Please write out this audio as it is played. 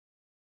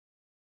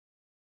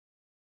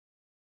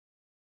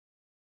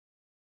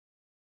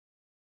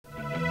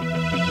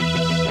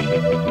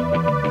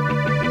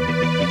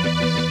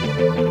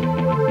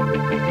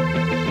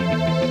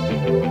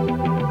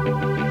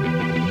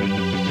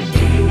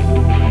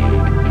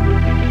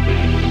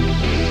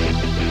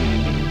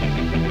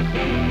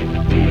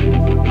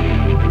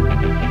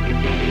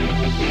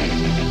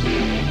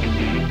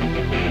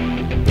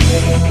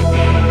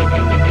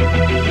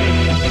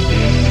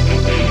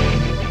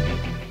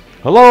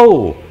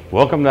Hello,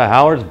 welcome to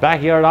Howard's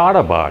Backyard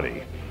Auto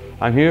Body.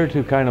 I'm here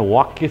to kind of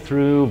walk you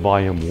through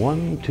volume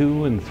 1,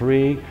 2, and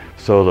 3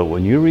 so that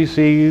when you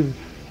receive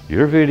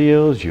your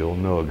videos, you'll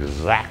know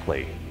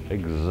exactly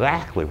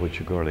what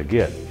you're going to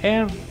get,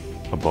 and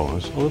a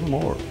bonus, a little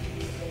more.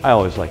 I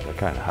always like to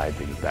kind of hide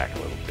things back a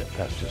little bit,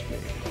 that's just me.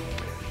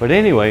 But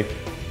anyway,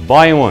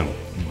 volume 1,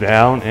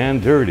 down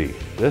and dirty.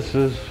 This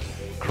is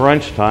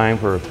crunch time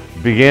for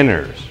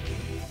beginners.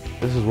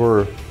 This is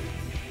where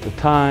the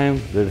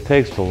time that it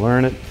takes to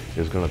learn it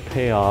is going to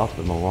pay off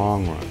in the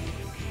long run.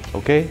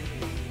 Okay?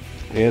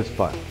 It's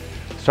fun.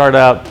 Start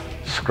out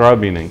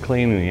scrubbing and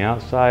cleaning the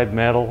outside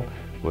metal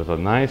with a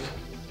nice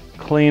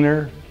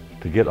cleaner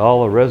to get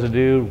all the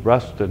residue,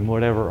 rust and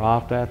whatever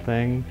off that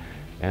thing.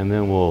 And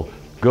then we'll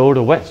go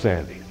to wet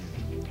sanding.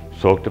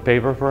 Soak the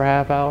paper for a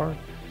half hour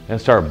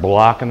and start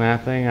blocking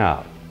that thing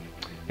out.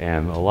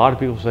 And a lot of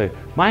people say,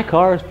 my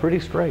car is pretty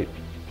straight.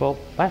 Well,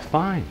 that's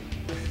fine.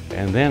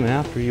 And then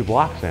after you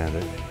block sand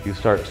it, you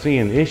start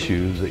seeing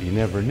issues that you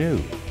never knew.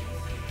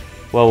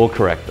 Well, we'll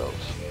correct those.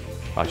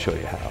 I'll show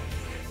you how.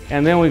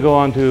 And then we go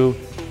on to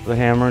the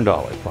hammer and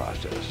dolly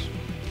process.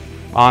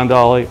 On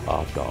dolly,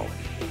 off dolly.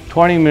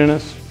 20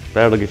 minutes,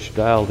 that'll get you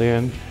dialed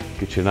in,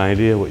 get you an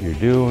idea what you're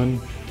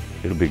doing.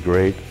 It'll be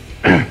great.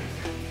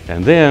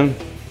 And then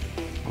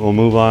we'll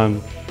move on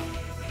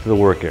to the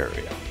work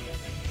area.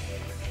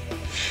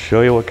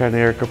 Show you what kind of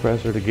air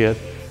compressor to get.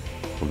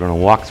 We're going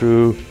to walk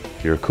through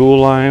your cool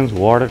lines,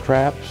 water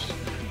traps,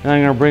 and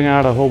I'm going to bring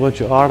out a whole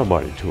bunch of auto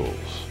body tools.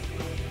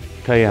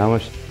 Tell you how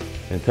much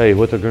and tell you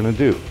what they're going to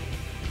do.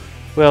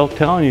 Well,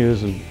 telling you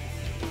isn't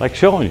like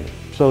showing you.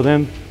 So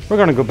then we're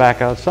going to go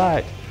back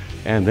outside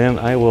and then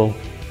I will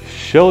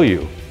show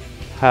you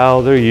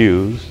how they're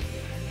used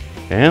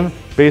and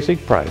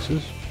basic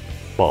prices,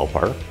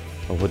 ballpark,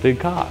 of what they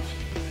cost.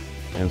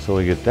 And so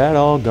we get that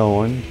all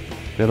going,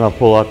 then I'll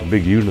pull out the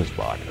big Unis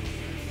bucket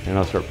and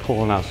I'll start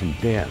pulling out some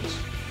dents.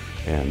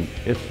 And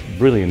it's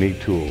really a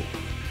neat tool.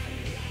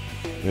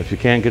 And if you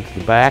can't get to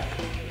the back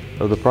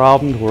of the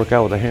problem to work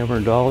out with a hammer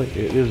and dolly,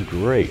 it is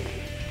great.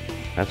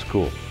 That's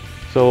cool.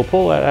 So we'll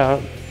pull that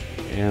out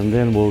and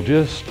then we'll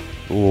just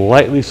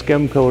lightly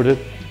skim coat it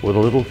with a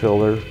little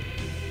filler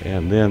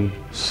and then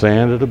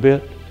sand it a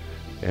bit.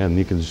 And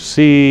you can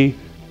see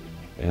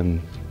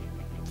and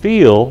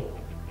feel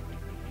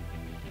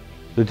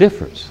the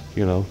difference,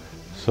 you know,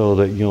 so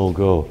that you'll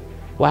go,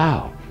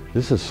 wow,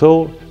 this is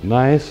so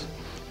nice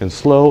and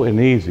slow and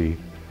easy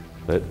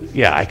that,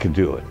 yeah, I could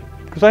do it.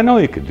 Because I know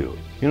you could do it,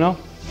 you know?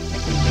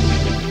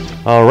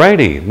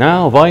 Alrighty,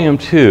 now volume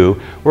 2,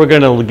 we're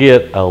going to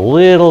get a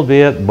little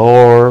bit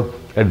more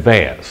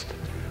advanced.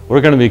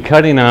 We're going to be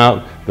cutting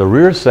out the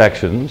rear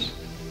sections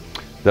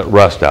that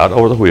rust out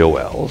over the wheel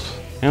wells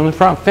and the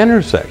front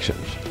fender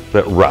sections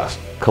that rust,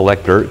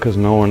 collect dirt because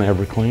no one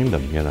ever cleaned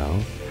them, you know?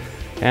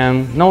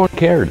 And no one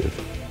cared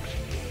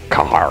if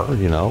car,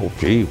 you know,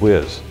 gee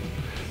whiz.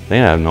 They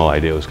have no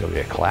idea it was going to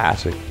be a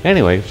classic.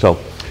 Anyway, so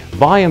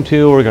volume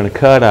 2, we're going to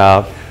cut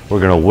out,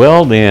 we're going to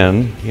weld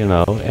in, you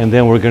know, and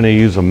then we're going to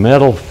use a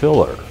metal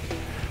filler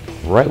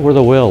right where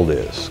the weld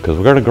is, because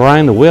we're going to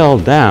grind the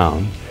weld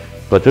down,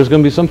 but there's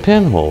going to be some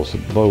pinholes.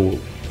 But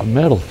a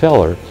metal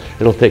filler,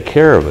 it'll take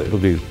care of it. It'll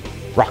be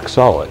rock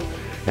solid,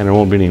 and there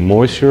won't be any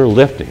moisture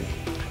lifting.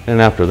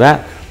 And after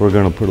that, we're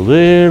going to put a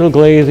little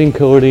glazing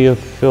coating of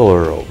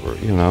filler over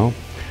it, you know,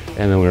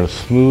 and then we're going to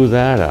smooth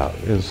that out.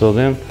 And so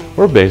then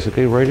we're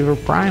basically ready for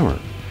primer.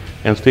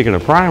 And speaking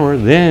of primer,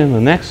 then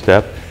the next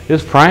step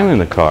is priming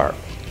the car.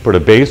 Put a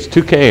base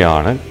 2K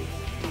on it,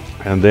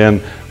 and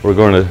then we're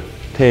going to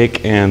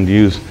take and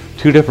use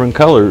 2 different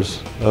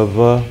colors of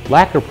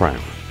lacquer primer,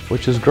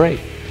 which is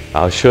great.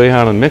 I'll show you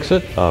how to mix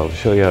it. I'll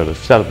show you how to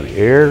set up the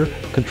air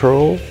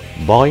control,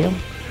 volume,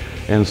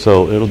 and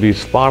so it'll be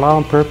spot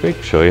on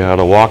perfect. Show you how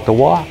to walk the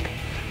walk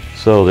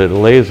so that it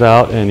lays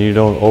out and you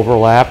don't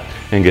overlap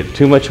and get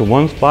too much in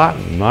one spot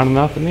and not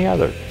enough in the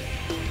other.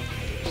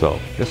 So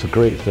it's a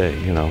great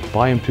thing, you know.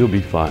 Volume 2 will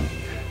be fun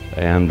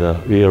and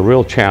be a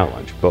real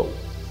challenge, but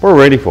we're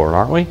ready for it,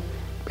 aren't we?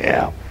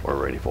 Yeah, we're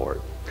ready for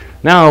it.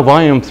 Now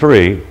volume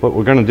 3, what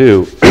we're going to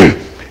do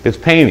is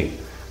painting.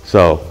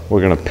 So we're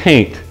going to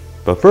paint,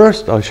 but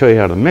first I'll show you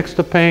how to mix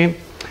the paint.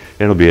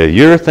 It'll be a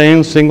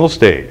urethane single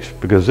stage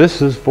because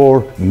this is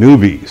for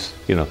newbies,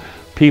 you know,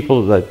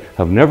 people that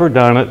have never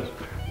done it.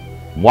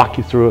 Walk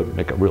you through it,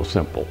 make it real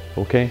simple,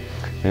 okay?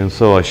 And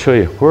so I show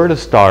you where to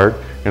start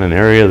in an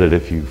area that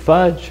if you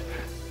fudge,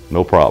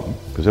 no problem,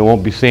 because it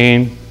won't be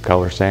seen,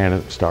 color sand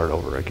it, start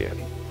over again.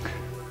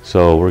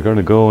 So we're going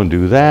to go and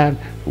do that,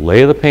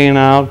 lay the paint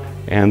out,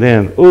 and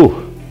then,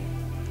 ooh,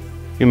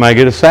 you might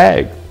get a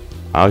sag.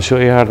 I'll show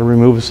you how to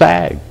remove a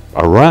sag,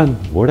 a run,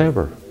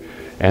 whatever,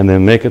 and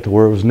then make it to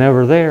where it was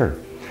never there.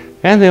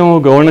 And then we'll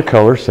go into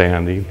color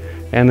sanding,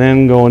 and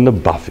then go into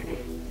buffing.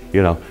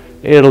 You know,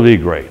 it'll be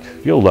great.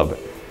 You'll love it.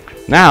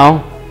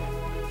 Now,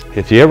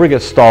 if you ever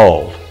get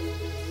stalled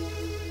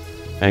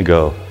and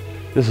go,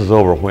 this is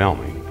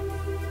overwhelming,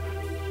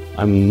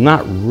 I'm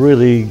not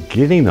really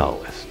getting all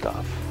this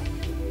stuff.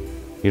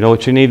 You know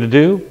what you need to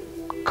do?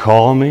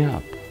 Call me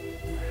up.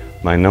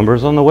 My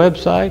number's on the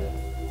website.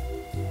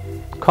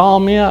 Call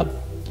me up.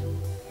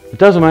 It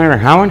doesn't matter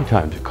how many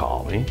times you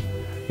call me,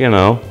 you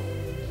know.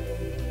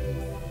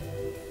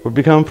 We've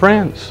become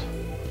friends,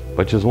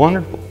 which is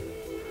wonderful.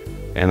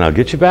 And I'll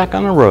get you back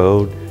on the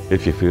road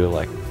if you feel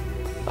like,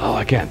 oh,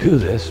 I can't do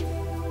this.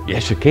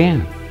 Yes, you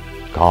can.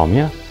 Call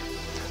me up.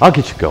 I'll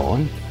get you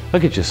going. I'll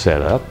get you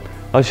set up.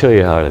 I'll show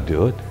you how to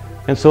do it.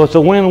 And so it's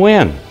a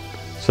win-win.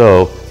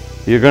 So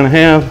you're going to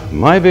have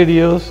my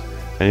videos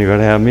and you're going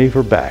to have me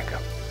for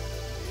backup.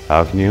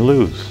 How can you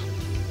lose?